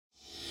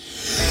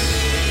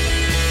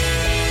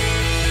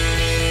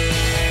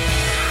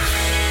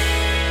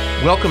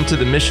Welcome to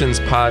the Missions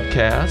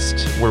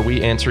Podcast, where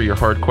we answer your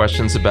hard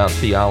questions about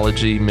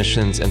theology,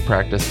 missions, and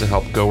practice to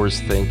help goers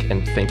think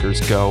and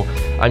thinkers go.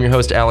 I'm your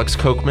host, Alex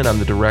Kochman. I'm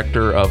the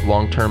Director of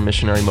Long-Term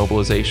Missionary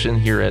Mobilization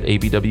here at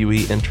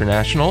ABWE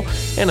International,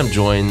 and I'm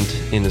joined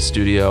in the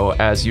studio,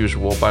 as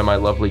usual, by my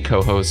lovely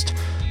co-host,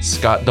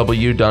 Scott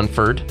W.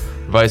 Dunford,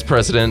 Vice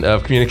President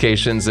of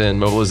Communications and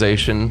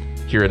Mobilization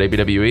here at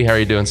ABWE. How are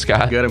you doing,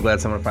 Scott? Good. I'm glad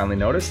someone finally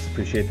noticed.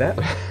 Appreciate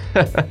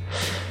that.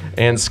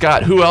 And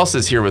Scott, who else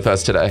is here with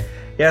us today?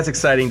 Yeah, it's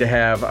exciting to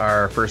have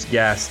our first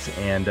guest,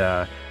 and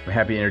I'm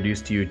happy to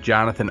introduce to you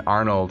Jonathan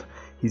Arnold.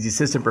 He's the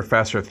Assistant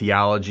Professor of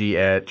Theology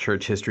at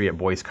Church History at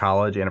Boyce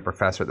College and a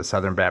professor at the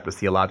Southern Baptist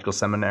Theological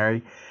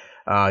Seminary.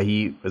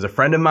 He is a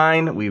friend of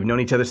mine. We've known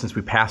each other since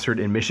we pastored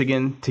in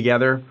Michigan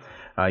together.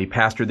 He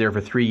pastored there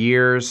for 3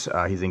 years.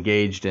 He's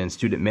engaged in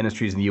student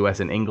ministries in the U.S.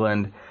 and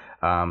England.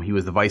 He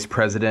was the Vice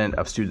President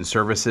of Student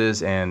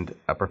Services and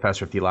a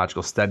Professor of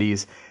Theological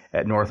Studies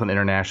at Northland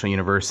International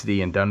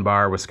University in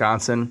Dunbar,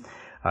 Wisconsin.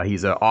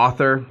 He's an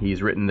author.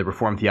 He's written The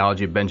Reformed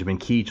Theology of Benjamin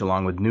Keach,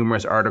 along with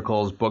numerous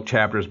articles, book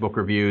chapters, book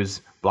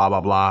reviews, blah,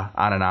 blah, blah,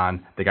 on and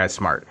on. The guy's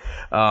smart.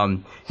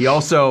 He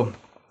also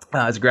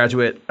is a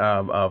graduate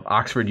of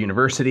Oxford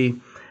University,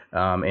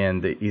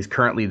 and he's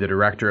currently the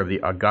director of the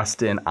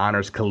Augustine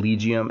Honors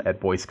Collegium at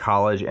Boyce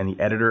College and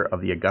the editor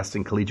of the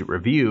Augustine Collegiate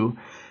Review.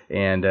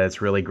 And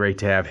it's really great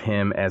to have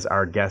him as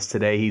our guest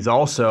today. He's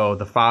also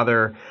the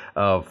father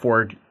of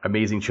 4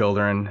 amazing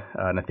children,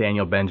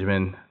 Nathaniel,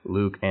 Benjamin,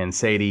 Luke, and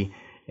Sadie.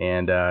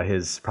 And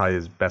probably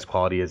his best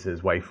quality is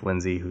his wife,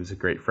 Lindsay, who's a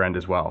great friend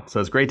as well. So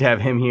it's great to have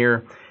him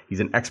here.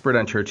 He's an expert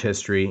on church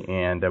history,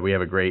 and we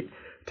have a great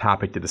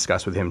topic to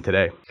discuss with him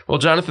today. Well,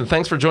 Jonathan,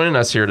 thanks for joining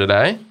us here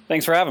today.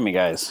 Thanks for having me,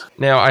 guys.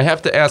 Now, I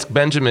have to ask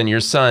Benjamin,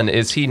 your son,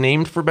 is he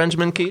named for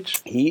Benjamin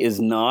Keach? He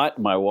is not.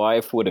 My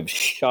wife would have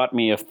shot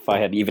me if I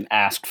had even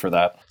asked for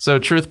that. So,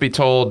 truth be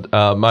told,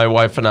 my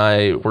wife and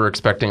I were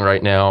expecting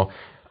right now,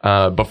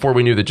 before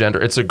we knew the gender,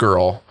 it's a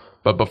girl.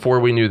 But before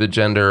we knew the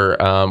gender,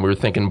 we were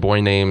thinking boy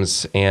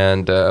names,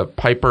 and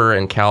Piper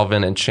and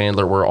Calvin and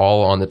Chandler were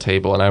all on the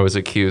table, and I was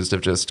accused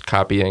of just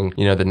copying,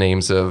 the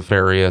names of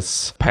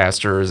various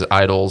pastors,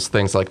 idols,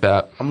 things like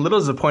that. I'm a little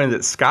disappointed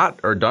that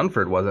Scott or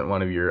Dunford wasn't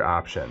one of your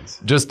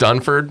options. Just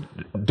Dunford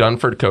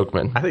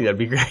Kochman. I think that'd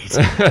be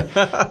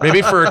great.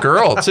 Maybe for a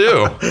girl,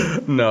 too.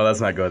 No,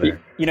 let's not go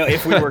there.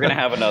 If we were going to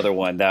have another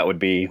one, that would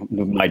be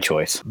my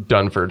choice.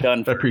 Dunford.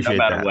 I appreciate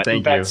that.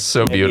 Thank you.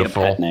 So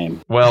beautiful.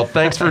 Name. Well,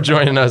 thanks for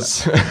joining us.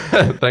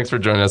 Thanks for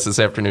joining us this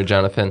afternoon,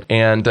 Jonathan.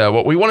 And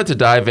what we wanted to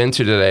dive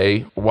into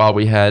today, while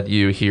we had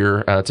you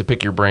here to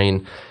pick your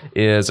brain,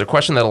 is a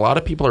question that a lot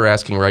of people are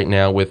asking right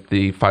now with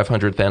the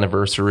 500th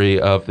anniversary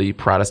of the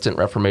Protestant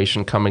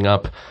Reformation coming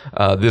up.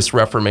 This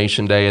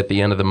Reformation Day at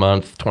the end of the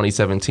month,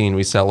 2017,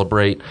 we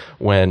celebrate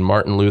when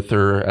Martin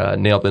Luther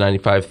nailed the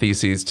 95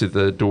 Theses to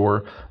the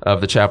door of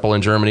the chapel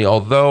in Germany.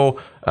 Although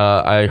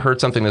I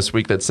heard something this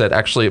week that said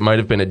actually it might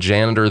have been a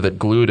janitor that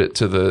glued it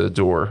to the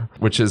door,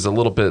 which is a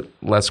little bit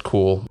less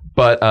cool.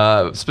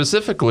 But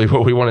specifically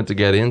what we wanted to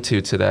get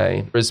into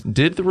today is,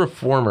 did the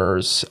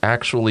Reformers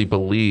actually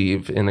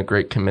believe in the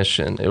Great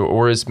Commission?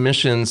 Or is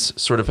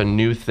missions sort of a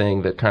new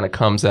thing that kind of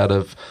comes out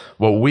of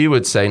what we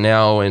would say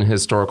now in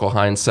historical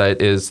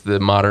hindsight is the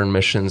modern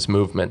missions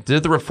movement?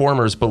 Did the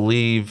Reformers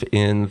believe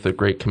in the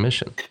Great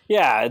Commission?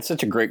 Yeah, it's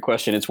such a great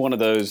question. It's one of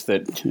those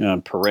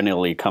that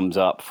perennially comes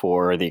up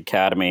for the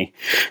Academy.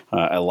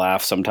 I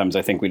laugh sometimes.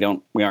 I think we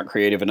aren't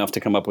creative enough to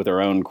come up with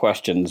our own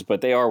questions,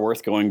 but they are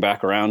worth going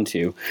back around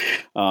to.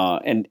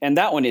 And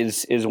that one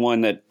is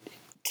one that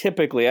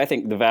typically, I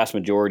think the vast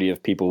majority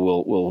of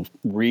people will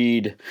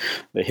read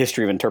the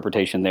history of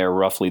interpretation there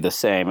roughly the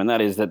same, and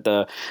that is that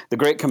the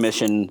Great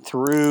Commission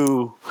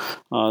through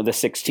the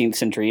 16th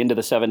century into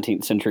the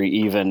 17th century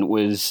even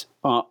was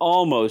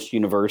almost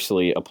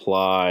universally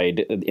applied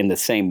in the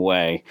same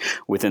way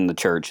within the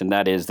church, and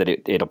that is that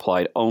it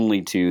applied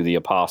only to the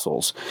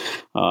apostles.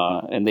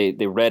 And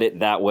they read it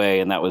that way,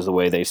 and that was the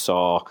way they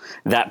saw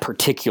that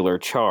particular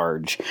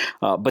charge.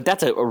 But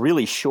that's a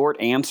really short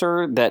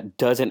answer that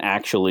doesn't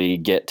actually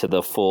get to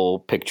the full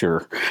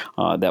picture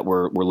that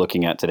we're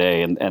looking at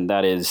today, and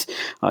that is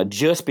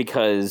just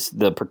because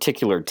the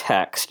particular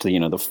text,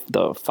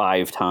 the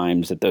 5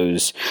 times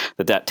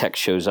that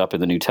text shows up in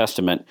the New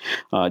Testament,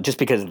 just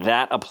because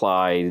that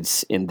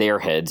applies in their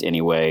heads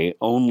anyway,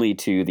 only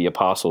to the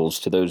apostles,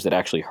 to those that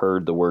actually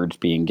heard the words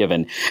being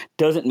given,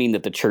 doesn't mean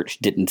that the church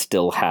didn't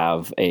still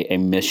have a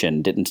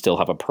mission, didn't still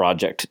have a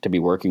project to be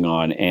working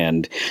on.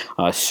 And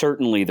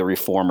certainly the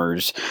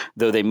Reformers,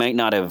 though they might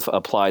not have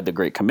applied the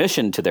Great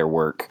Commission to their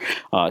work,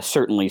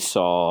 certainly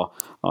saw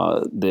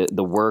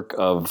the work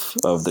of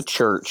the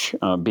church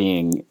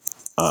being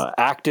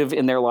active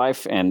in their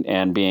life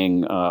and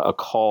being a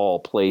call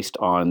placed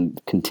on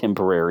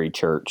contemporary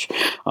church,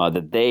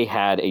 that they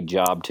had a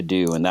job to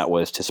do, and that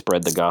was to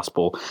spread the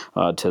gospel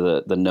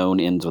to the known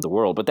ends of the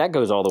world. But that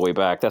goes all the way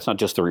back. That's not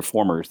just the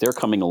Reformers. They're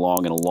coming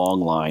along in a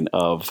long line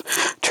of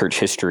church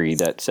history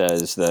that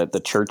says that the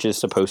church is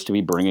supposed to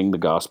be bringing the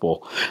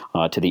gospel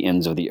to the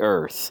ends of the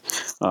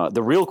earth.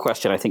 The real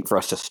question, I think, for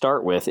us to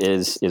start with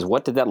is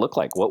what did that look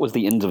like? What was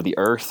the ends of the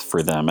earth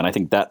for them? And I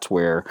think that's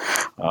where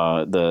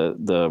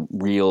the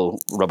real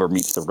rubber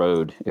meets the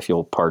road, if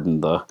you'll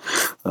pardon the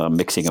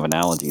mixing of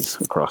analogies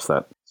across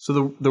that.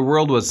 So the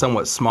world was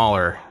somewhat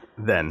smaller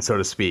then, so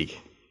to speak.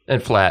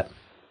 And flat.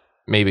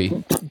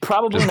 Maybe.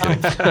 Probably not.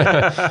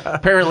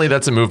 Apparently,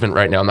 that's a movement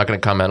right now. I'm not going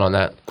to comment on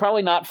that.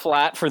 Probably not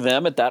flat for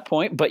them at that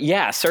point, but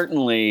yeah,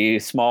 certainly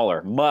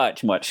smaller,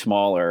 much, much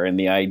smaller. And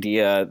the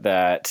idea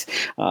that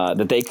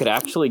that they could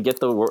actually get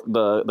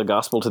the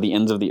gospel to the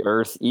ends of the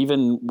earth,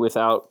 even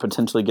without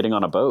potentially getting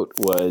on a boat,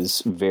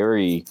 was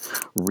very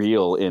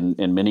real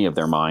in many of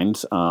their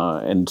minds,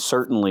 and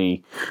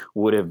certainly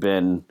would have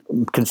been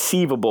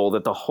conceivable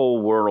that the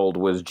whole world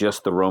was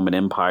just the Roman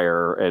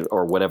Empire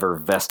or whatever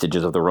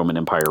vestiges of the Roman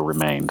Empire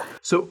remained.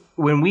 So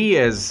when we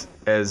as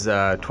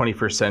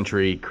 21st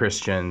century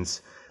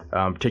Christians,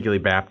 particularly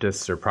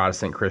Baptists or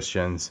Protestant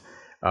Christians,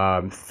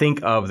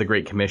 think of the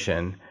Great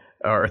Commission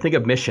or think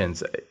of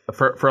missions,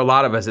 for a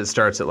lot of us it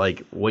starts at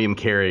like William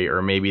Carey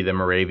or maybe the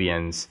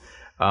Moravians.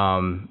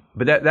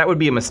 But that would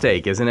be a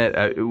mistake, isn't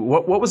it?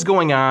 What was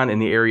going on in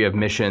the area of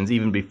missions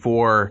even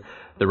before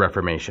the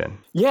Reformation?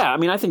 Yeah, I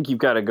mean, I think you've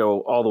got to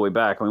go all the way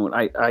back. I mean, when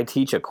I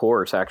teach a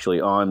course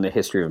actually on the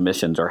history of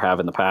missions, or have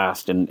in the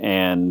past,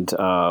 and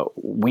I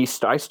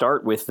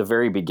start with the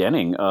very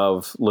beginning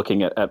of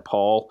looking at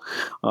Paul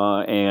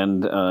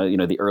and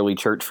the early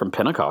church from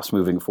Pentecost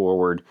moving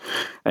forward,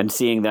 and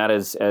seeing that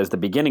as the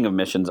beginning of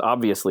missions,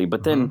 obviously.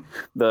 But then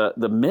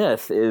the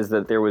myth is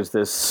that there was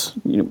this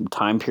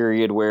time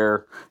period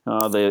where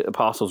the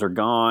apostles are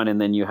gone, and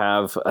then you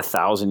have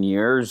 1,000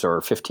 years or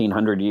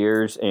 1,500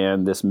 years,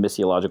 and this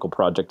missiological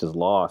project is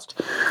lost.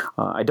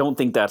 I don't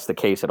think that's the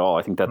case at all.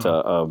 I think that's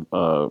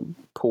a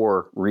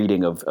poor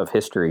reading of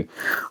history.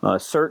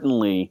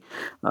 Certainly,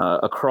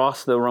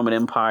 across the Roman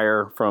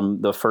Empire,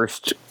 from the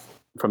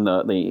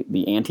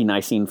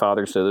ante-Nicene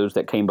fathers, so those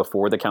that came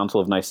before the Council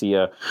of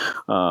Nicaea,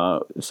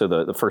 so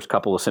the first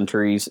couple of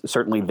centuries,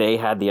 certainly they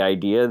had the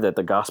idea that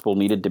the gospel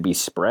needed to be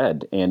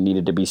spread, and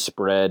needed to be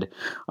spread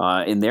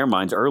in their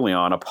minds early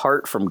on,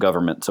 apart from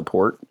government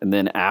support. And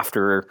then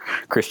after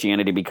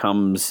Christianity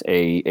becomes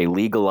a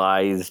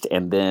legalized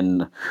and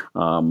then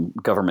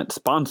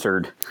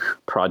government-sponsored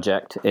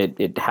project,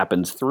 it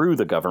happens through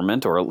the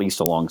government, or at least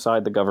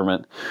alongside the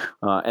government.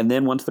 And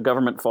then once the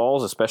government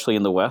falls, especially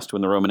in the West,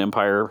 when the Roman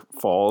Empire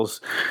falls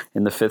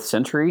in the 5th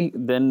century,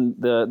 then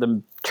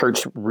the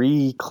church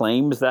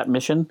reclaims that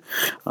mission.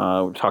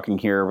 We're talking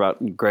here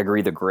about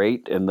Gregory the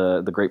Great and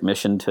the Great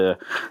Mission to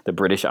the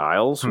British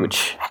Isles,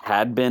 which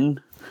had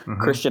been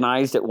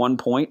Christianized at one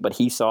point, but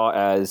he saw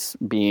as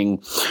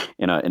being,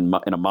 in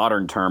a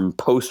modern term,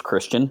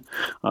 post-Christian.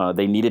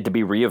 They needed to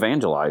be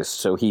re-evangelized.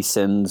 So he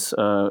sends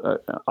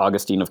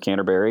Augustine of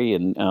Canterbury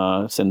and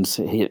sends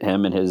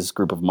him and his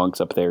group of monks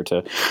up there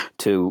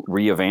to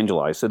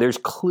re-evangelize. So there's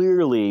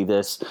clearly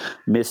this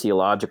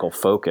missiological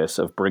focus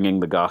of bringing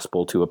the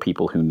gospel to a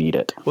people who need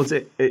it. Well,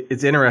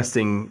 it's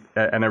interesting,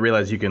 and I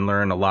realize you can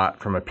learn a lot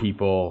from a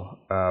people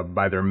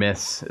by their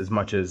myths as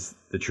much as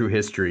the true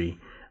history.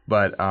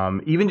 But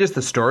even just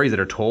the stories that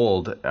are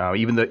told,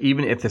 even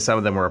if some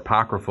of them were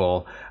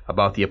apocryphal,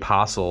 about the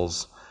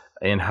apostles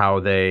and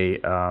how they,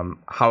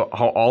 how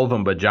all of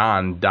them but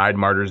John died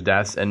martyrs'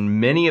 deaths,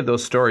 and many of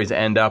those stories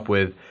end up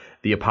with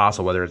the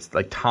apostle, whether it's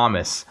like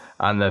Thomas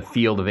on the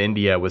field of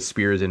India with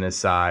spears in his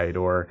side,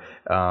 or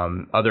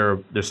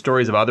there's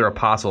stories of other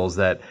apostles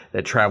that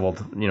traveled,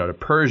 to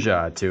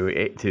Persia,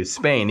 to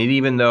Spain. And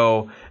even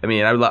though,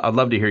 I'd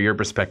love to hear your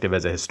perspective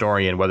as a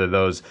historian, whether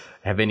those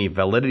have any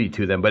validity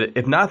to them. But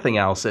if nothing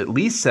else, at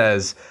least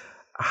says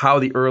how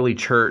the early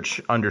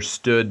church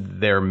understood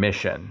their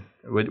mission.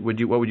 What would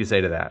you say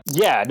to that?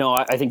 Yeah, no,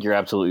 I think you're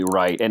absolutely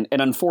right. And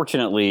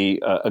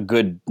unfortunately, a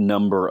good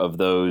number of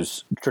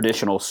those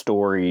traditional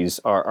stories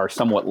are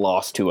somewhat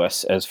lost to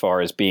us as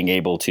far as being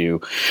able to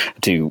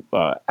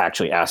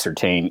actually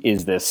ascertain,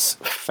 is this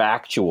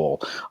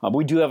factual?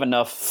 We do have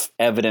enough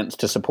evidence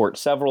to support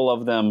several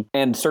of them.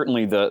 And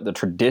certainly the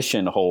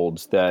tradition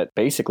holds that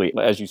basically,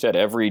 as you said,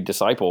 every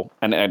disciple,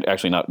 and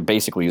actually not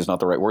basically is not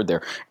the right word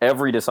there,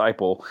 every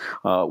disciple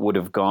would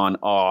have gone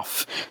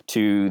off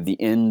to the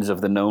ends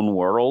of the known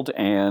world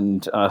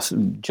and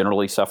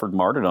generally suffered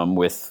martyrdom,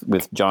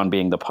 with John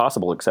being the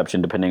possible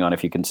exception, depending on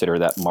if you consider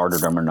that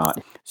martyrdom or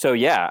not. So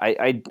yeah,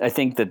 I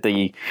think that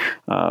the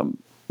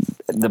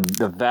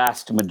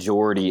vast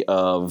majority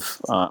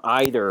of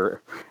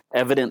either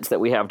evidence that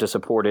we have to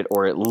support it,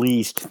 or at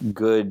least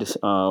good,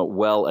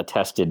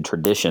 well-attested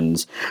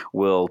traditions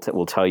will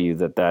tell you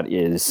that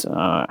is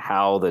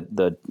how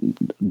the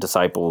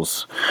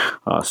disciples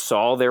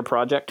saw their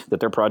project, that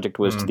their project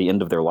was to the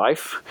end of their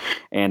life,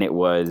 and it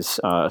was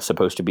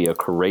supposed to be a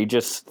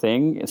courageous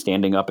thing,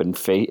 standing up in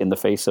the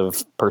face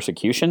of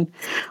persecution,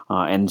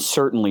 and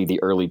certainly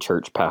the early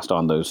church passed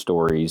on those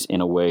stories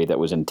in a way that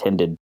was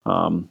intended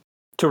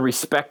to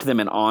respect them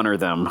and honor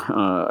them.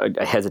 I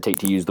hesitate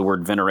to use the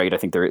word venerate. I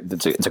think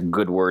it's a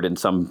good word in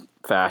some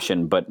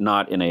fashion, but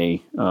not in an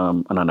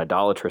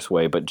idolatrous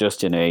way, but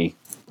just in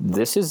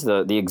this is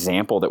the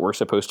example that we're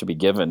supposed to be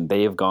given.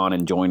 They have gone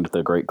and joined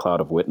the great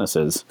cloud of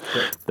witnesses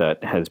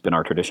that has been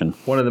our tradition.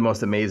 One of the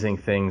most amazing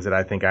things that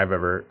I think I've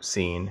ever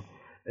seen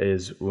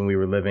is when we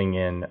were living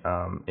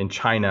in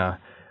China.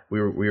 We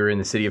were in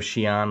the city of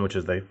Xi'an, which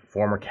is the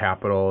former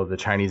capital of the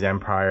Chinese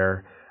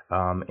Empire,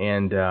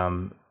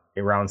 and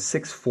around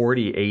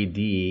 640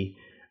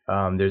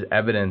 AD, there's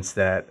evidence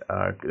that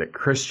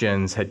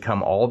Christians had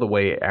come all the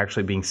way,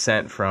 actually being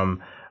sent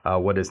from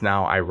what is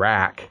now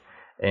Iraq,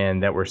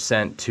 and that were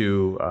sent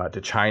to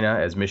China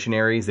as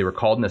missionaries. They were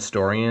called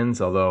Nestorians,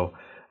 although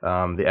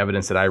the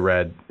evidence that I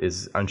read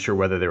is unsure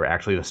whether they were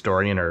actually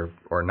Nestorian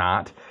or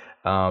not.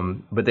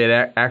 But they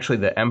actually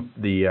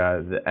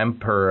the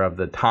emperor of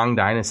the Tang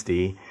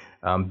Dynasty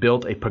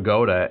built a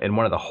pagoda in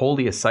one of the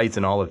holiest sites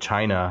in all of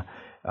China.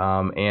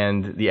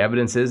 And the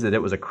evidence is that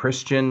it was a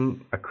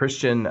Christian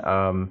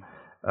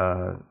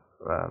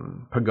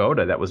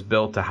pagoda that was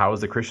built to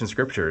house the Christian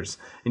scriptures.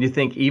 And you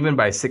think even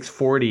by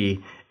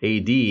 640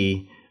 AD,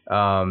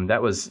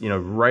 that was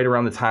right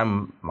around the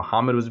time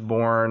Muhammad was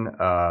born.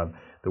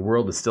 The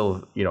world is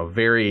still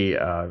very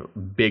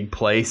big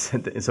place,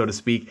 so to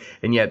speak,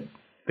 and yet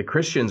the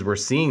Christians were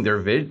seeing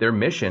their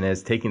mission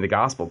as taking the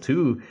gospel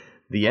to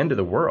the end of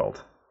the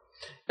world.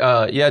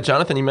 Yeah,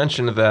 Jonathan, you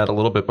mentioned that a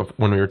little bit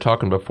when we were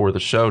talking before the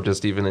show.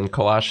 Just even in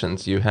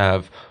Colossians, you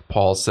have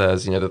Paul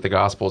says, that the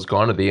gospel has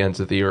gone to the ends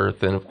of the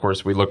earth. And of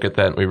course, we look at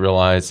that and we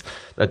realize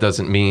that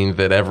doesn't mean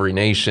that every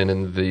nation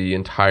in the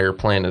entire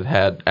planet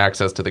had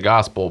access to the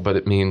gospel, but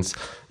it means,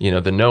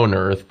 the known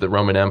earth, the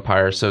Roman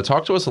Empire. So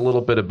talk to us a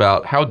little bit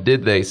about how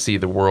did they see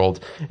the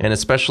world, and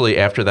especially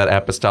after that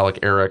apostolic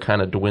era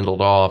kind of dwindled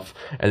off.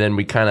 And then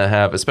we kind of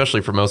have, especially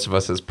for most of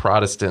us as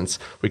Protestants,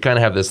 we kind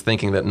of have this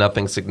thinking that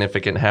nothing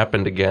significant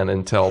happened again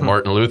until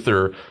Martin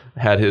Luther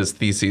had his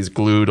theses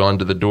glued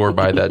onto the door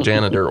by that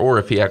janitor, or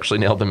if he actually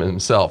nailed them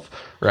himself,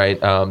 right?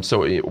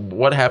 So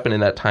what happened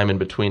in that time in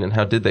between, and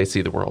how did they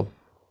see the world?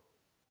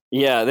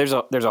 Yeah, there's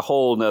a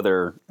whole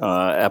nother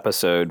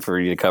episode for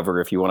you to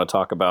cover if you want to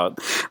talk about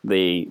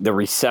the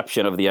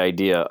reception of the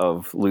idea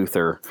of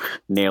Luther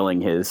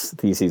nailing his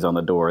theses on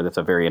the door. That's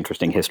a very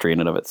interesting history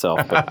in and of itself,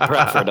 but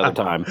perhaps for another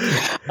time.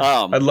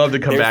 I'd love to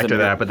come back to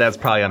that, but that's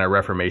probably on a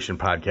Reformation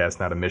podcast,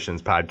 not a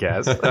missions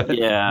podcast.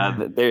 Yeah,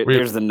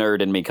 there's the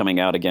nerd in me coming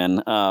out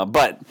again,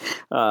 but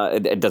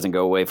it doesn't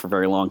go away for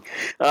very long.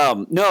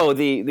 No,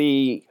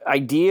 the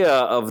idea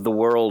of the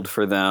world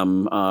for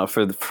them,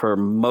 for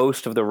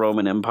most of the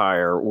Roman Empire,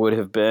 would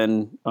have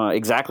been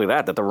exactly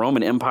that the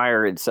Roman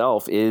Empire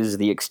itself is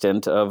the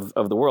extent of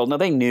the world. Now,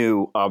 they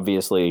knew,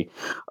 obviously,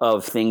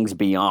 of things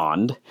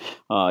beyond.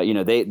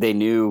 They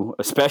knew,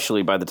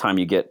 especially by the time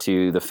you get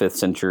to the 5th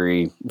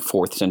century,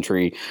 4th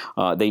century,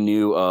 they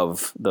knew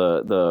of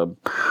the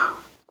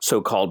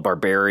so-called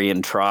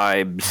barbarian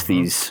tribes,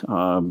 these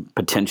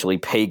potentially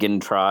pagan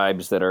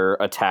tribes that are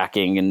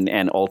attacking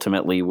and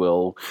ultimately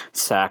will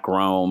sack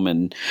Rome,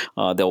 and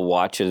they'll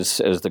watch as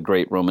the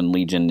great Roman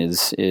legion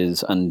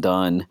is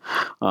undone.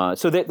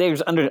 So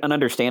there's an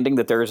understanding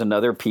that there is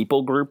another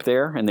people group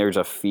there, and there's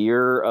a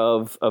fear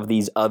of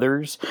these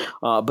others.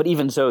 But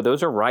even so,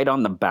 those are right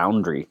on the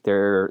boundary.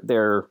 They're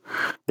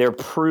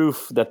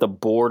proof that the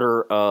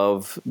border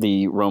of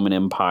the Roman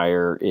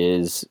Empire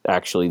is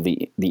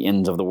actually the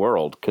ends of the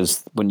world.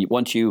 Because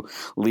once you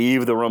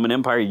leave the Roman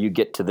Empire, you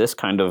get to this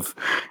kind of,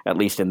 at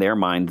least in their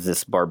minds,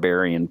 this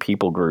barbarian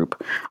people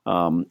group.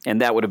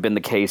 And that would have been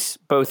the case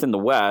both in the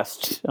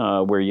West,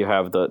 where you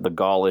have the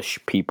Gaulish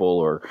people,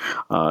 or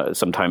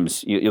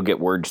sometimes you'll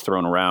get words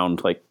thrown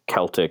around like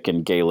Celtic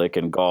and Gaelic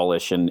and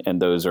Gaulish, and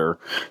those are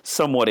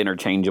somewhat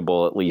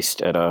interchangeable, at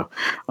least at a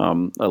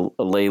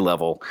lay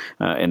level,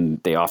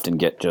 and they often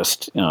get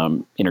just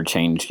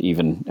interchanged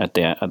even at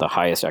the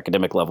highest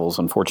academic levels,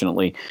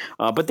 unfortunately.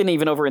 But then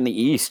even over in the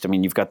East, I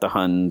mean, you've got the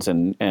Huns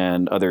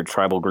and other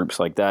tribal groups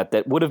like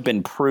that would have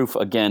been proof,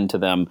 again, to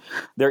them,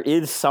 there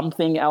is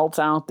something else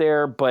out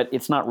there, but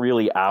it's not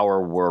really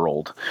our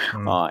world.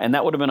 And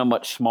that would have been a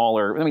much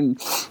smaller, I mean,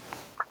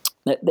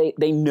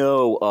 they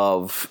know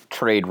of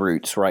trade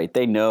routes, right?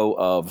 They know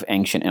of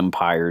ancient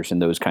empires and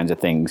those kinds of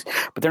things,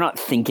 but they're not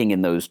thinking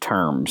in those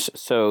terms.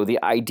 So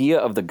the idea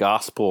of the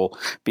gospel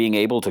being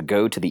able to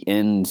go to the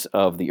ends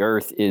of the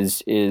earth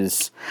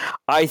is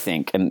I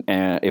think, and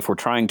if we're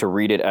trying to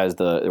read it as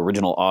the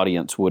original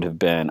audience would have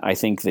been, I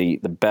think the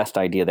best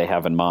idea they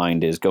have in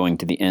mind is going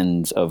to the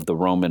ends of the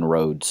Roman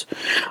roads,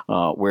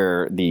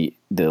 where the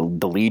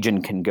the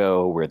legion can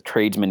go, where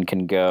tradesmen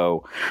can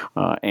go,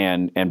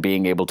 and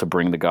being able to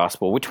bring the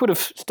gospel, which would have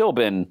still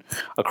been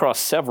across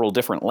several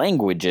different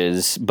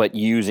languages, but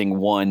using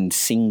one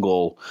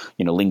single,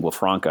 lingua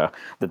franca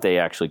that they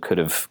actually could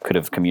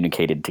have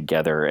communicated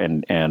together,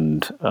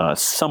 and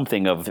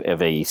something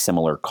of a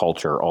similar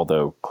culture,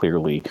 although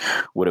clearly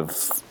would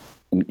have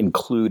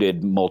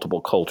included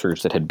multiple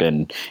cultures that had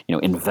been,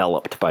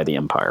 enveloped by the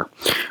empire.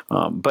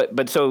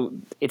 But so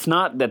it's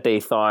not that they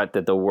thought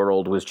that the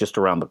world was just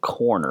around the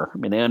corner. I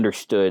mean, they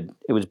understood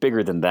it was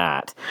bigger than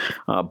that.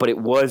 But it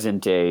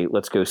wasn't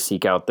let's go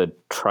seek out the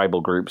tribal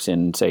groups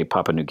in, say,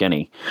 Papua New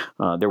Guinea.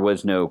 There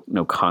was no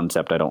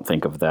concept, I don't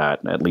think, of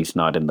that, at least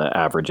not in the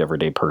average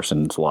everyday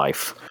person's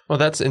life. Well,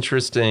 that's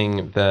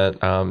interesting that,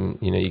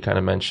 you kind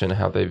of mentioned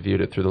how they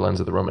viewed it through the lens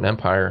of the Roman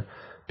Empire,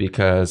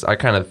 because I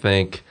kind of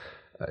think,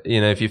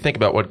 if you think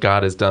about what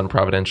God has done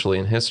providentially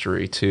in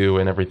history too,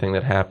 and everything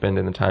that happened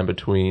in the time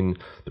between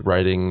the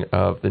writing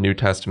of the New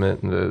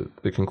Testament and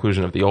the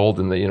conclusion of the Old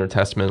and the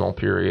intertestamental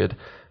period,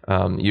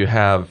 you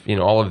have,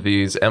 all of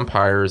these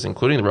empires,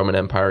 including the Roman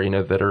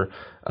Empire, that are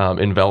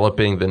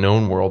enveloping the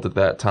known world at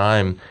that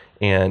time.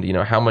 And,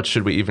 how much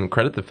should we even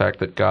credit the fact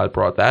that God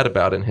brought that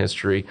about in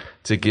history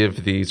to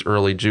give these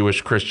early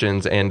Jewish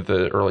Christians and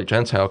the early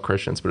Gentile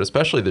Christians, but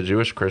especially the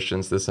Jewish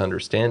Christians, this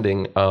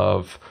understanding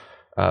of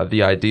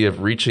the idea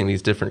of reaching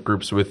these different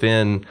groups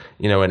within,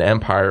 an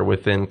empire,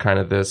 within kind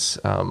of this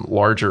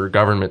larger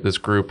government, this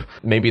group.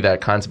 Maybe that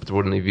concept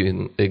wouldn't have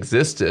even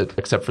existed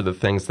except for the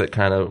things that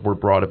kind of were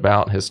brought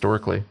about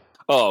historically.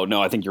 Oh,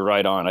 no, I think you're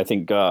right on. I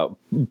think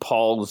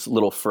Paul's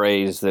little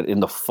phrase that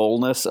in the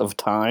fullness of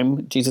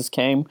time Jesus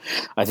came,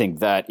 I think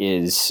that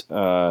is,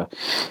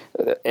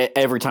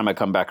 every time I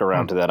come back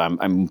around to that,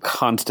 I'm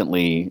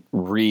constantly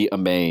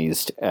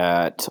re-amazed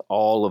at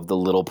all of the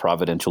little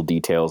providential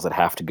details that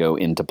have to go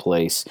into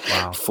place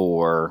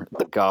for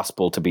the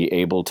gospel to be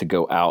able to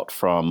go out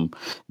from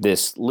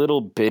this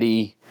little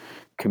bitty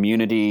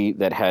community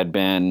that had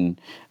been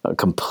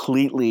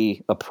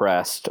completely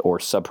oppressed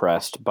or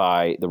suppressed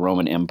by the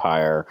Roman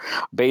Empire,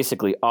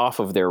 basically off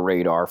of their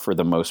radar for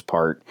the most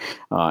part.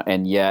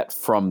 And yet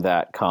from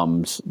that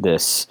comes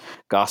this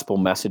gospel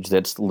message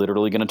that's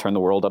literally going to turn the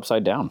world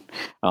upside down.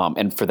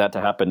 And for that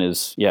to happen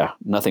is,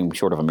 nothing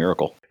short of a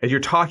miracle. As you're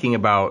talking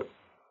about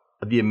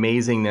the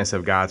amazingness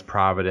of God's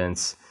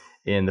providence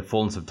in the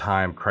fullness of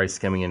time,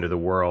 Christ coming into the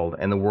world,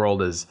 and the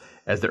world as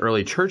the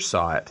early church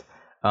saw it,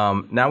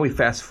 now we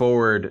fast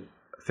forward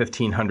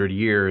 1,500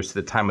 years to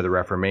the time of the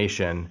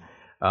Reformation.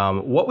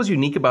 What was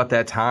unique about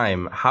that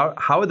time? How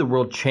had the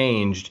world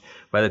changed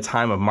by the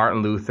time of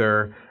Martin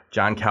Luther,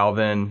 John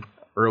Calvin,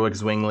 Ulrich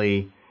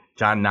Zwingli,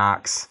 John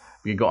Knox?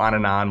 We could go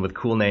on with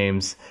cool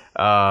names.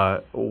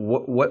 How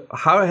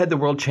had the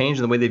world changed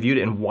in the way they viewed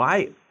it, and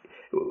why?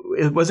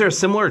 Was there a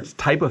similar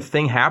type of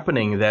thing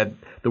happening that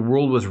the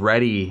world was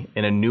ready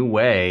in a new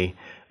way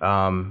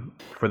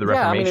for the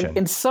Reformation? I mean,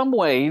 in some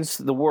ways,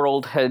 the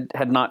world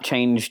had not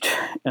changed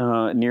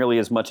nearly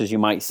as much as you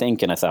might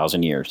think in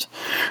 1,000 years.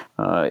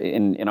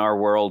 In our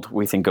world,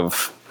 we think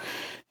of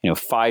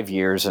 5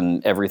 years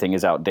and everything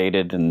is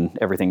outdated and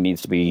everything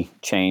needs to be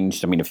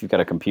changed. I mean, if you've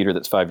got a computer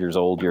that's 5 years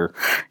old,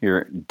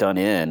 you're done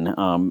in.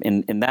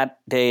 In that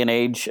day and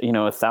age,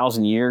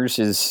 1,000 years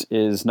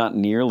is not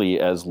nearly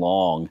as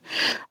long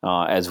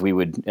as we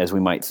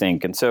might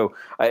think. And so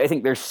I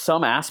think there's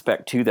some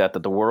aspect to that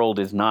the world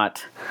is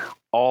not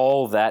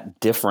all that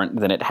different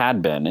than it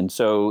had been. And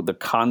so the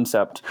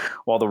concept,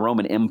 while the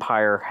Roman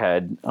Empire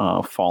had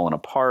fallen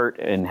apart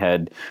and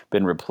had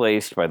been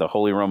replaced by the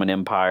Holy Roman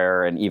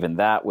Empire, and even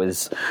that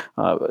was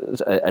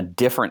a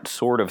different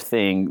sort of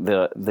thing,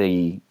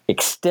 the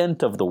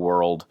extent of the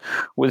world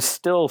was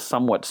still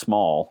somewhat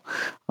small.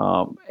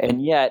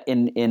 And yet,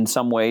 in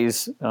some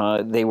ways,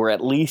 they were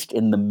at least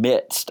in the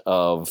midst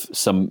of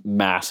some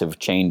massive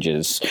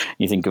changes.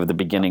 You think of the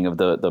beginning of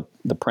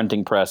the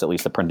printing press, at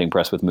least the printing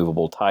press with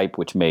movable type,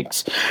 which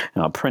makes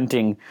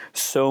printing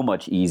so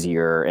much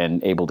easier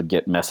and able to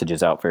get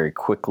messages out very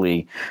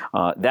quickly.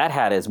 That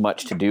had as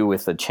much to do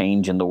with the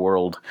change in the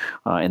world,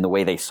 in the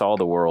way they saw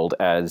the world,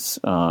 as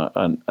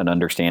an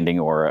understanding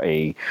or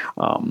a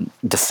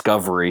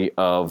discovery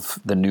of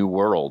the new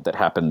world that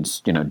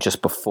happens,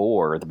 just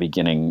before the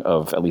beginning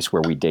of, at least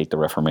where we date the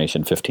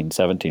Reformation,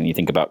 1517. You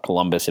think about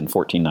Columbus in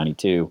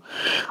 1492,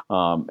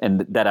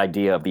 and that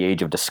idea of the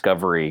age of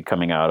discovery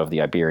coming out of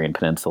the Iberian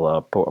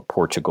Peninsula,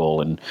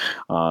 Portugal, and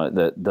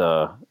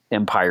the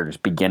empires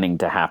beginning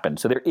to happen.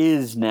 So there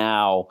is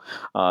now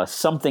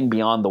something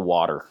beyond the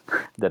water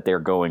that they're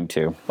going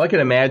to. Well, I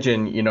can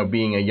imagine,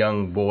 being a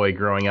young boy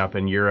growing up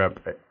in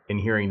Europe and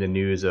hearing the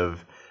news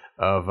of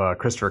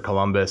Christopher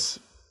Columbus.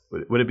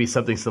 Would it be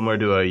something similar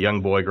to a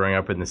young boy growing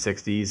up in the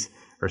 60s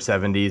or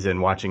 70s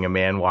and watching a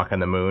man walk on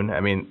the moon? I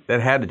mean, that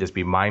had to just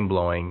be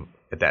mind-blowing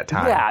at that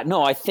time. Yeah,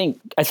 no, I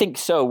think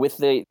so. With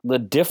the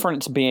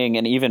difference being,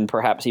 and even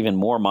perhaps even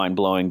more mind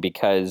blowing,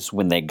 because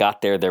when they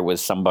got there, there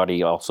was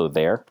somebody also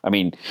there. I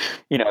mean,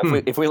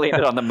 if we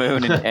landed on the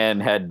moon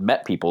and had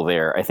met people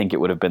there, I think it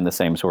would have been the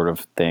same sort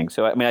of thing.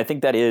 So, I mean, I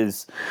think that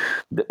is,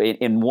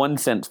 in one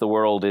sense, the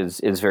world is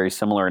very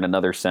similar. In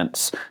another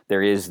sense,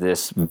 there is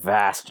this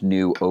vast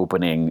new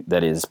opening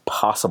that is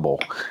possible,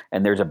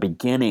 and there's a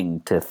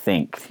beginning to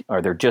think,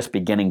 or they're just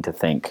beginning to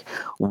think,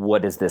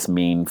 what does this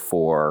mean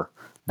for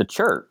the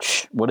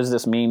church? What does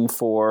this mean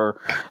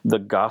for the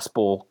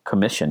gospel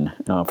commission,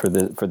 for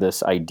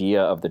this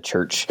idea of the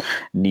church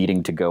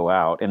needing to go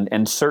out?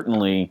 And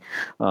certainly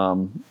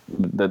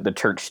the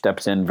church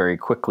steps in very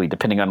quickly,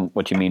 depending on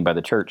what you mean by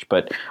the church.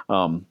 But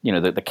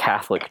the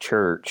Catholic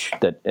Church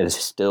that is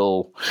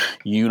still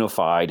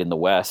unified in the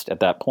West at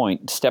that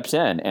point steps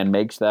in and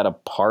makes that a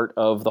part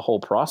of the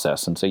whole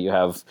process. And so you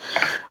have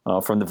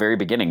from the very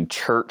beginning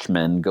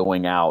churchmen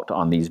going out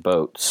on these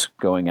boats,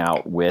 going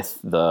out with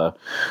the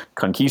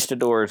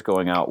conquistadors,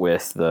 going out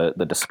with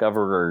the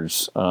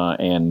discoverers,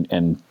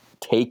 and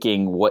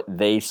taking what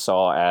they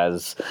saw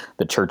as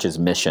the church's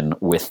mission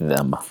with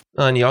them.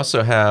 And you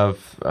also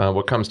have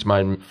what comes to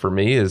mind for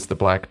me is the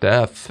Black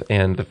Death,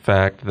 and the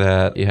fact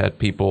that you had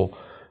people,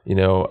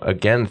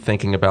 again,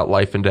 thinking about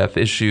life and death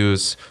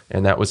issues,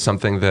 and that was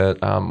something that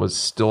was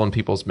still in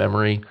people's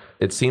memory.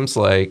 It seems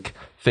like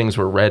things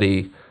were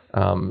ready.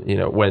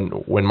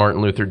 When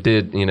Martin Luther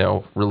did,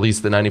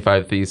 release the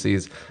 95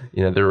 Theses,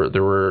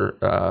 there were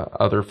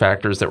other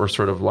factors that were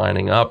sort of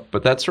lining up.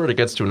 But that sort of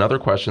gets to another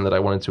question that I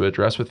wanted to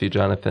address with you,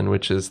 Jonathan,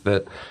 which is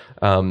that,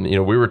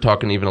 we were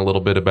talking even a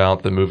little bit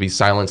about the movie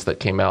Silence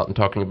that came out and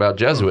talking about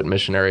Jesuit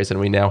missionaries,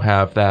 and we now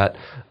have that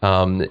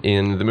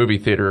in the movie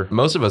theater.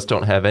 Most of us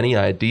don't have any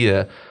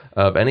idea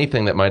of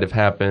anything that might have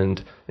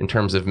happened in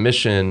terms of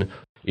mission,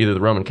 either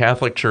the Roman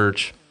Catholic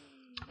Church,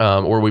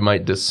 or we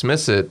might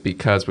dismiss it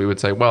because we would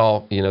say,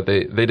 well,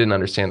 they didn't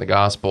understand the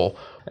gospel,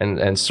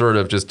 and sort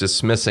of just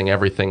dismissing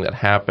everything that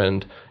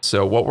happened.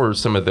 So what were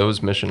some of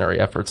those missionary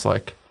efforts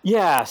like?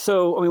 Yeah,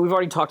 so we've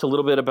already talked a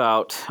little bit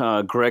about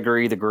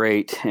Gregory the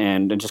Great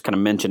and just kind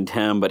of mentioned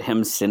him, but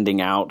him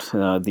sending out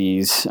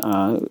these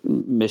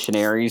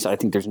missionaries, I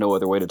think there's no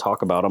other way to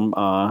talk about them.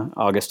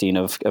 Augustine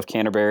of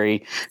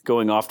Canterbury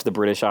going off to the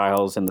British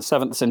Isles in the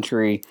 7th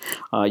century.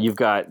 You've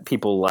got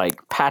people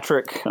like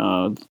Patrick,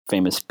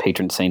 famous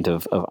patron saint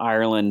of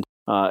Ireland,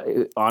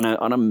 on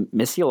a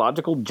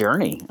missiological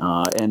journey,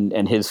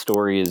 and his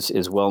story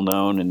is well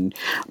known, and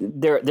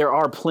there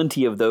are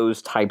plenty of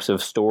those types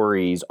of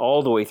stories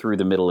all the way through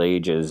the Middle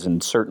Ages,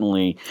 and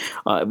certainly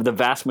the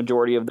vast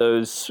majority of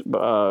those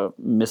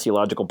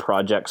missiological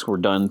projects were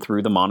done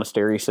through the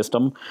monastery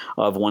system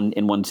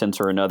in one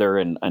sense or another,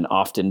 and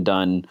often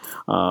done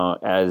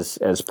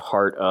as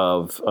part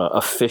of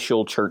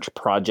official church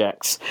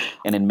projects,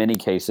 and in many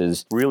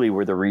cases really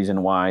were the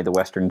reason why the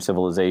Western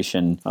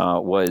civilization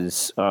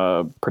was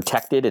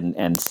protected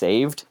and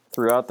saved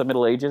throughout the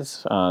Middle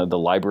Ages. The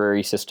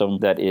library system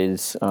that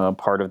is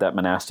part of that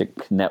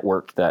monastic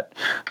network, that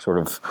sort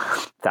of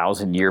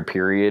 1,000-year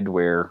period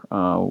where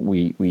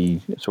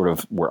we sort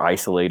of were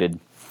isolated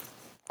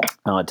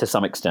to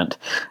some extent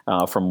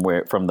from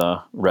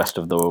the rest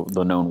of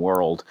the known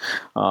world.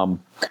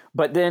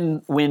 But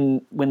then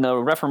when the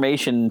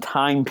Reformation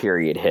time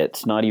period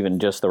hits, not even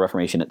just the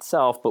Reformation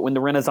itself, but when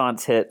the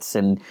Renaissance hits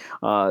and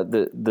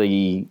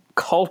the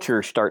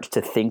culture starts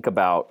to think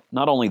about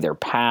not only their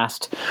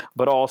past,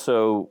 but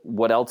also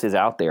what else is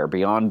out there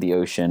beyond the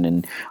ocean,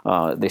 and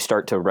they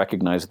start to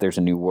recognize that there's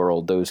a new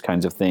world, those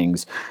kinds of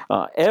things.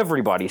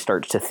 Everybody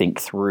starts to think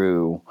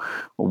through,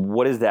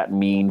 what does that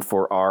mean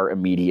for our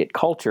immediate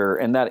culture?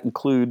 And that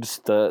includes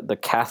the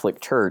Catholic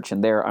Church.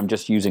 And there, I'm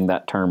just using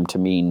that term to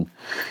mean,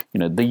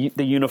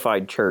 the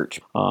unified church.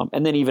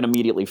 And then even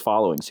immediately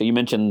following. So you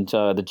mentioned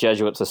the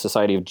Jesuits, the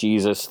Society of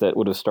Jesus, that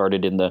would have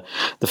started in the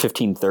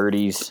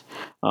 1530s.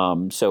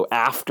 So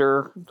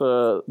after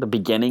the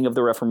beginning of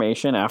the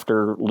Reformation,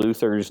 after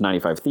Luther's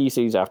 95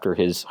 Theses, after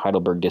his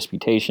Heidelberg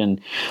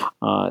Disputation,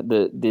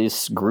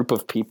 this group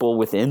of people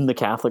within the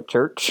Catholic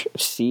Church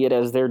see it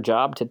as their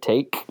job to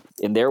take,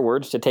 in their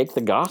words, to take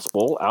the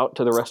gospel out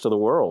to the rest of the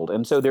world.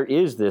 And so there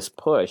is this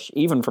push,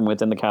 even from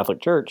within the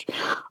Catholic Church,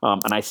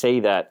 and I say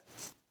that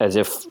as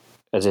if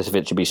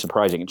it should be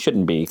surprising. It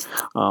shouldn't be.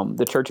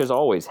 The church has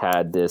always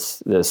had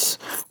this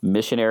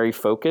missionary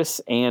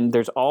focus, and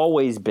there's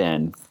always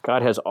been,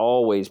 God has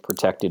always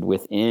protected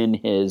within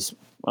his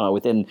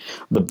within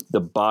the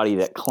body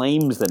that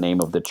claims the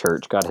name of the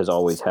church. God has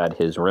always had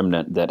his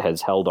remnant that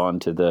has held on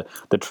to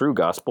the true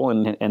gospel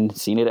and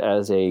seen it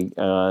as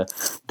a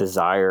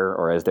desire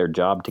or as their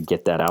job to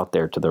get that out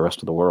there to the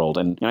rest of the world.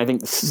 And I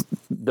think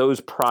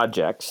those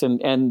projects,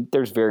 and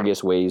there's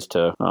various ways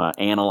to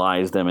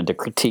analyze them and to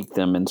critique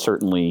them, and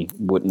certainly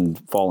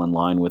wouldn't fall in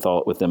line with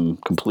them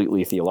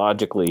completely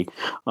theologically,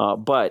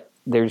 but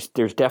there's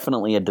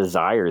definitely a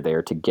desire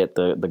there to get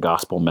the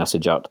gospel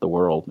message out to the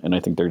world, and I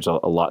think there's a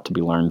lot to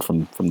be learned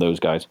from those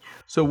guys.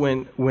 So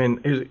when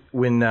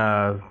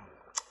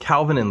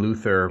Calvin and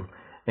Luther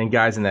and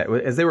guys in that,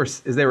 as they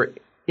were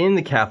in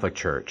the Catholic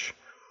Church,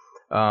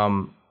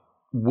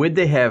 would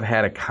they have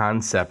had a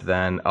concept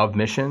then of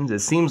missions? It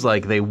seems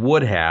like they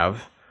would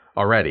have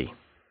already.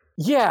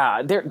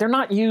 Yeah, they're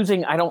not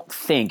using, I don't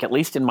think, at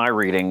least in my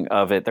reading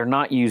of it, they're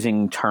not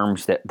using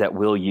terms that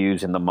we'll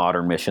use in the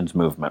modern missions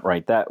movement,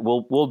 right? That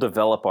we'll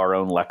develop our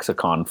own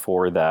lexicon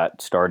for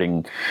that,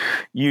 starting,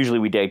 usually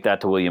we date that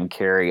to William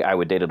Carey. I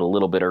would date it a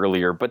little bit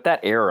earlier, but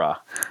that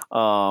era,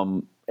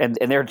 and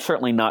they're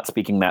certainly not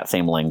speaking that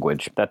same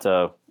language.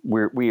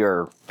 We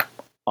are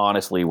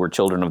honestly, we're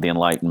children of the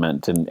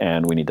Enlightenment,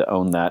 and we need to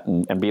own that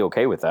and be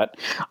okay with that.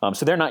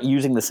 So they're not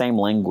using the same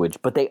language,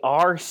 but they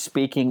are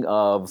speaking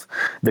of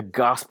the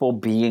gospel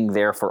being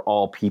there for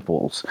all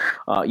peoples.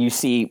 You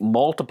see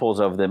multiples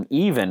of them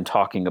even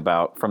talking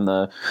about, from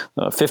the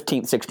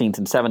 15th, 16th,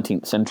 and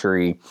 17th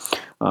century,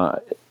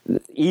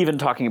 even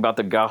talking about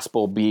the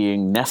gospel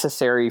being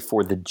necessary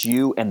for the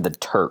Jew and the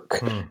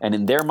Turk. And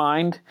in their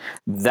mind,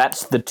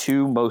 that's the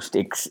two most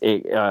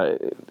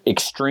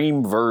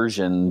extreme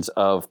versions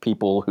of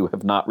people who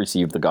have not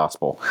received the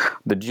gospel.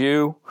 The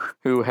Jew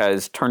who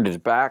has turned his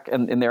back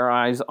in their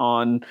eyes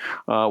on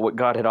what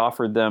God had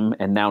offered them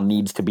and now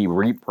needs to be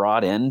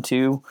brought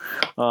into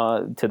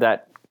to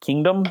that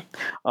kingdom,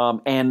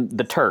 and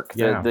the Turk,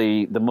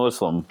 the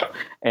Muslim,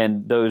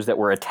 and those that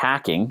were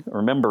attacking.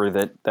 Remember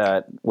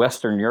that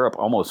Western Europe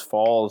almost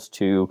falls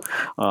to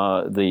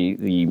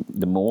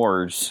the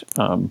Moors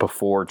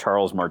before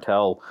Charles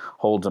Martel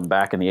holds them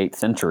back in the 8th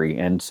century,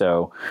 and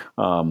so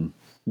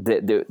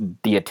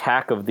the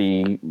attack of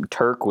the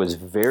Turk was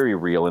very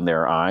real in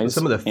their eyes.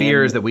 Some of the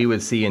fears that we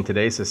would see in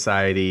today's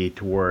society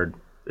toward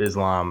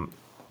Islam,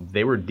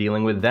 they were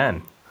dealing with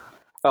then.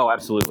 Oh,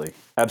 absolutely.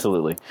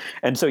 Absolutely.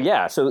 And so,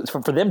 so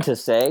for them to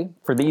say,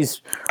 for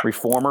these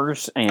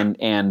reformers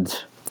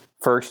and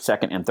first,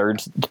 second, and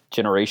third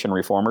generation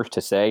reformers to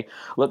say,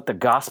 look, the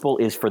gospel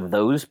is for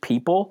those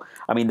people,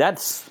 I mean,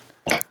 that's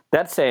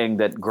saying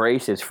that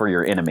grace is for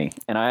your enemy.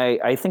 And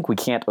I think we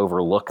can't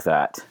overlook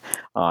that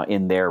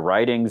in their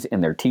writings,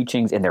 in their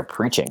teachings, in their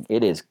preaching.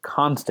 It is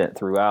constant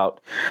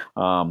throughout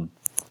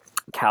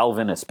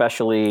Calvin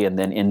especially, and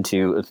then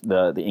into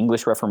the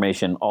English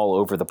Reformation, all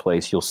over the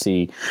place. You'll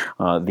see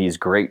these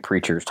great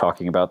preachers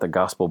talking about the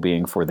gospel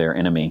being for their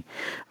enemy.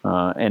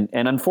 And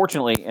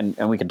unfortunately,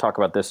 and we can talk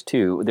about this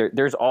too,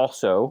 there's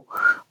also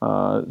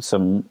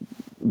some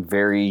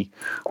very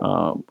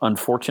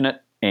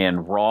unfortunate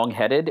and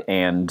wrong-headed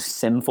and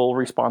sinful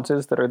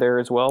responses that are there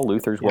as well.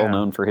 Luther's well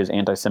known for his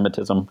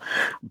anti-Semitism.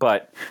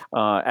 But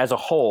as a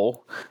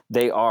whole,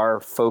 they are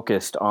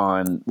focused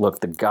on,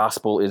 look, the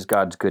gospel is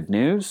God's good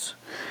news.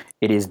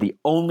 It is the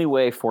only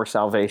way for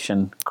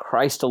salvation,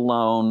 Christ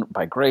alone,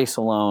 by grace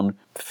alone,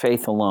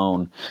 faith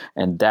alone,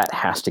 and that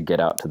has to get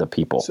out to the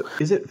people. So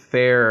is it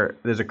fair,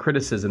 there's a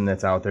criticism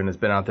that's out there, and it's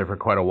been out there for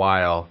quite a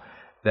while,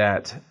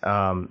 that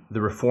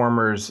the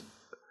reformers,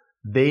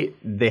 they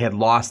had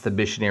lost the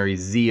missionary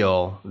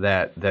zeal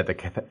that the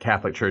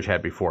Catholic Church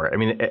had before. I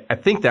mean, I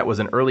think that was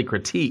an early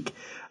critique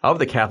of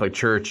the Catholic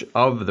Church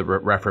of the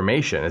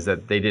Reformation, is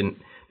that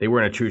they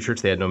weren't a true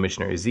church, they had no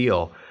missionary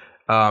zeal.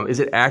 Is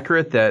it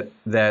accurate that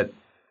the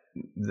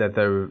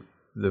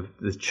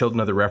children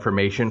of the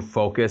Reformation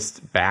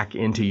focused back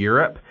into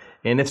Europe?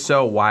 And if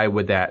so, why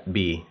would that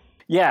be?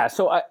 Yeah,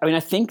 so I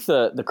think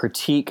the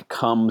critique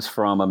comes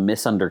from a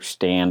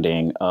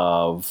misunderstanding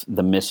of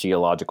the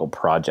missiological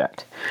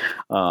project.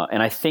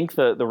 And I think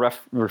the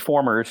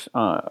reformers,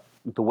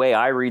 the way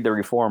I read the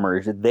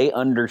reformers, they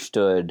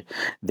understood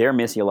their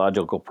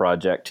missiological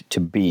project to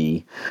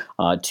be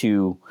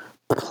to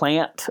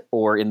plant,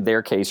 or in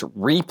their case,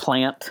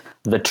 replant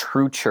the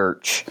true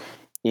church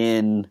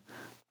in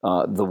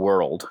the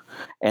world.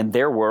 And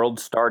their world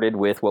started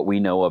with what we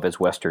know of as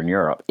Western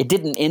Europe. It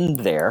didn't end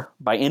there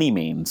by any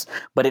means,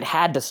 but it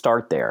had to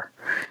start there.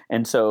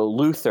 And so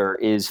Luther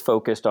is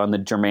focused on the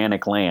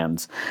Germanic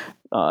lands.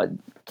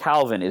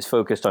 Calvin is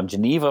focused on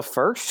Geneva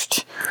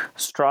first,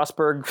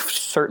 Strasbourg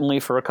certainly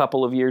for a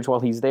couple of years while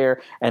he's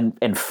there,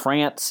 and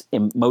France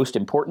most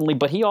importantly,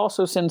 but he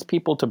also sends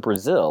people to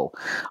Brazil.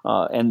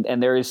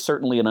 And there is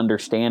certainly an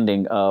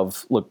understanding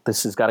of, look,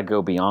 this has got to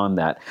go beyond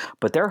that.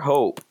 But their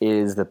hope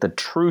is that the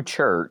true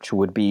church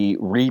would be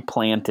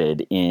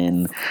replanted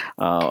in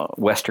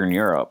Western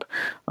Europe.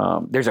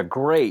 There's a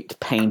great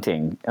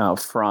painting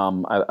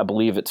from, I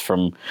believe it's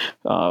from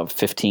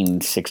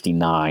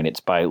 1569. It's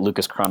by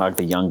Lucas Cranach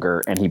the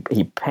Younger, and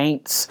he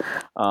paints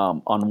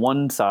on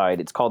one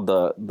side, it's called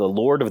the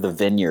Lord of the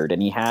Vineyard,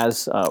 and he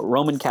has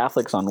Roman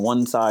Catholics on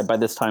one side. By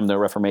this time, the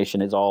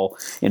Reformation is all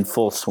in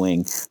full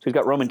swing. So he's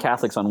got Roman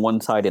Catholics on one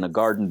side in a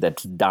garden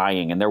that's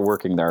dying, and they're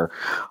working their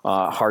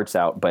hearts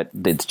out, but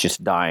it's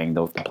just dying.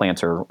 The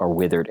plants are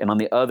withered. And on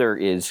the other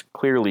is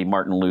clearly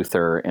Martin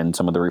Luther and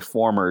some of the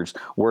reformers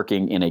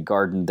working in a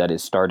garden that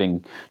is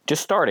starting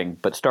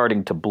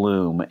to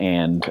bloom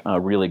and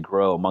really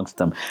grow amongst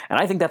them. And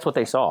I think that's what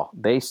they saw.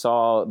 They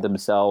saw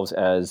themselves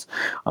as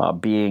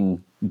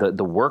being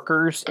the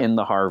workers in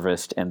the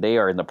harvest, and they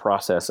are in the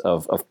process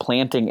of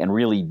planting and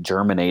really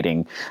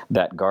germinating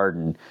that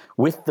garden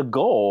with the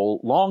goal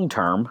long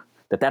term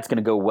that's going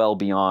to go well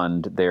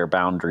beyond their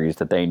boundaries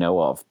that they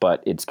know of.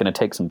 But it's going to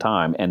take some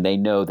time, and they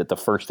know that the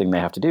first thing they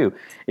have to do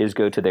is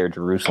go to their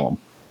Jerusalem.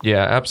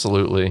 Yeah,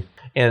 absolutely.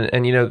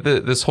 And you know,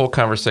 this whole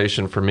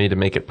conversation, for me, to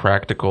make it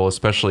practical,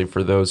 especially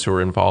for those who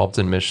are involved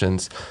in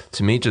missions,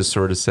 to me just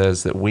sort of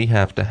says that we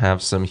have to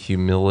have some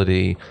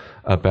humility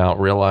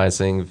about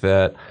realizing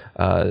that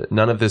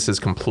none of this is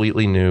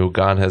completely new.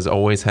 God has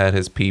always had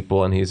his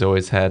people, and he's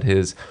always had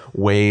his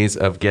ways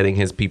of getting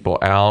his people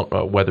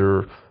out,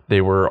 whether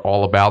they were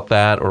all about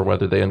that or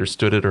whether they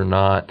understood it or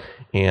not.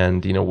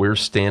 And, you know, we're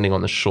standing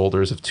on the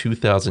shoulders of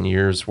 2,000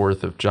 years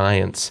worth of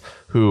giants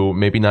who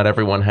maybe not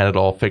everyone had it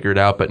all figured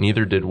out, but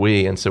neither did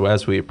we. And so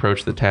as we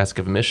approach the task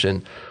of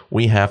mission,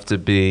 we have to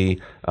be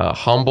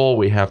humble.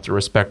 We have to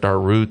respect our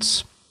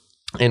roots.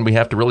 And we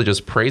have to really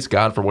just praise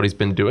God for what he's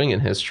been doing in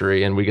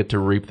history, and we get to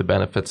reap the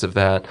benefits of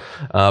that.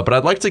 But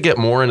I'd like to get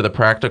more into the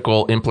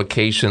practical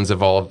implications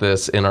of all of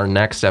this in our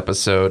next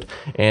episode.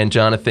 And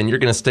Jonathan, you're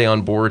going to stay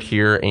on board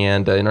here.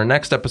 And in our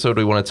next episode,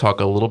 we want to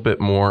talk a little bit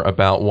more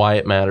about why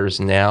it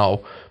matters now,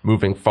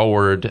 moving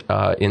forward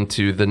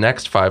into the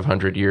next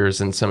 500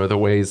 years, and some of the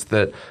ways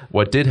that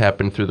what did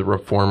happen through the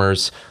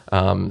reformers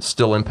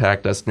still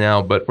impact us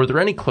now. But were there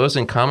any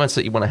closing comments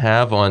that you want to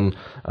have on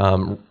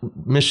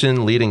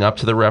mission leading up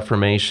to the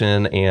Reformation,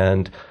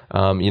 and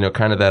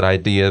kind of that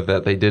idea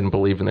that they didn't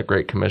believe in the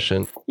Great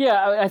Commission?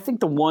 Yeah, I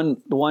think the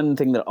one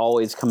thing that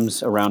always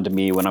comes around to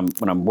me when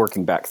I'm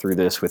working back through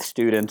this with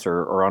students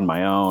or on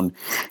my own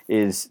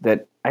is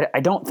that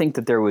I don't think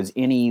that there was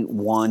any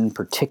one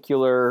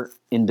particular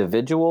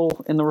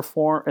individual in the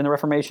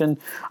Reformation,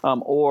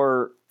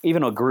 or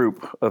even a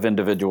group of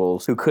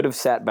individuals who could have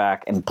sat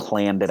back and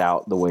planned it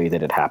out the way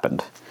that it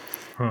happened.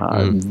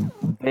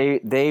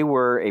 They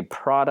were a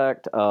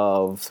product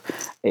of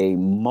a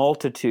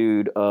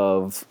multitude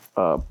of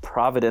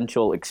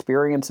providential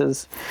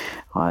experiences,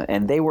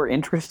 and they were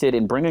interested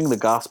in bringing the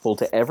gospel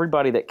to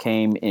everybody that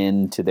came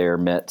into their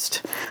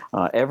midst,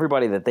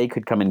 everybody that they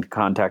could come into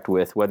contact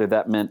with, whether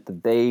that meant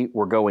that they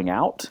were going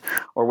out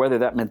or whether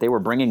that meant they were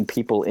bringing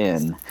people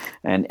in.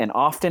 And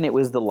often it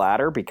was the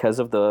latter because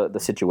of the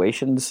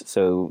situations.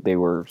 So they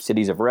were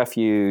cities of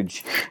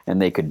refuge,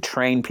 and they could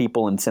train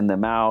people and send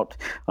them out,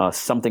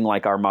 something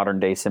like our modern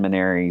day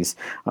seminaries,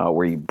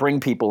 where you bring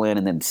people in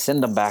and then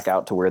send them back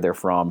out to where they're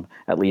from,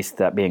 at least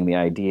that being the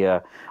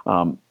idea.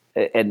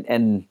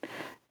 And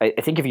I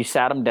think if you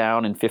sat them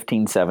down in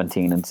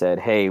 1517 and said,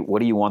 hey, what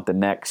do you want the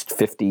next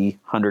 50,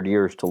 100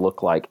 years to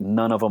look like?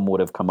 None of them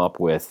would have come up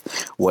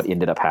with what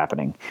ended up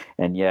happening.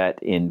 And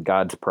yet, in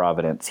God's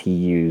providence, he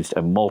used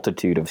a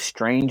multitude of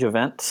strange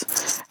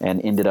events and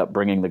ended up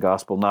bringing the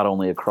gospel not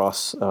only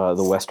across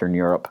the Western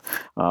Europe,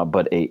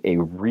 but a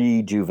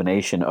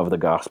rejuvenation of the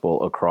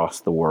gospel across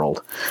the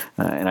world.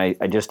 And I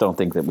just don't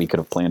think that we could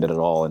have planned it at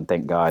all. And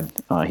thank God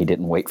he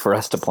didn't wait for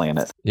us to plan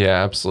it.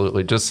 Yeah,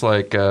 absolutely. Just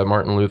like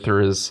Martin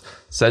Luther is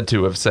said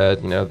to have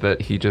said,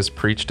 that he just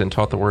preached and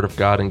taught the word of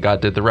God, and God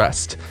did the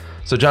rest.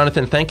 So,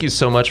 Jonathan, thank you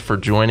so much for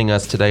joining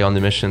us today on the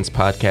Missions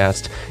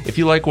Podcast. If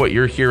you like what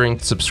you're hearing,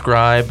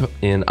 subscribe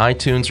in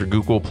iTunes or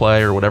Google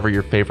Play or whatever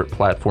your favorite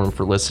platform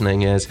for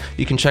listening is.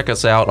 You can check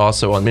us out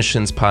also on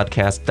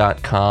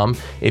missionspodcast.com.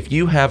 If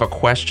you have a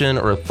question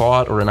or a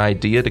thought or an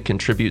idea to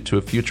contribute to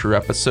a future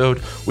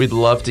episode, we'd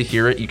love to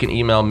hear it. You can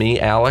email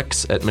me,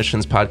 Alex, at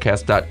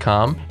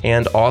missionspodcast.com.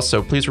 And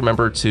also, please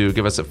remember to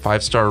give us a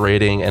 5-star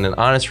rating and an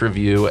honest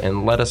review,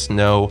 and let us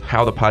know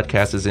how the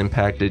podcast has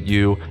impacted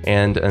you.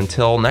 And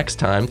until next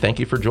time, thank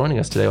you for joining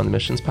us today on the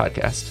Missions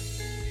Podcast.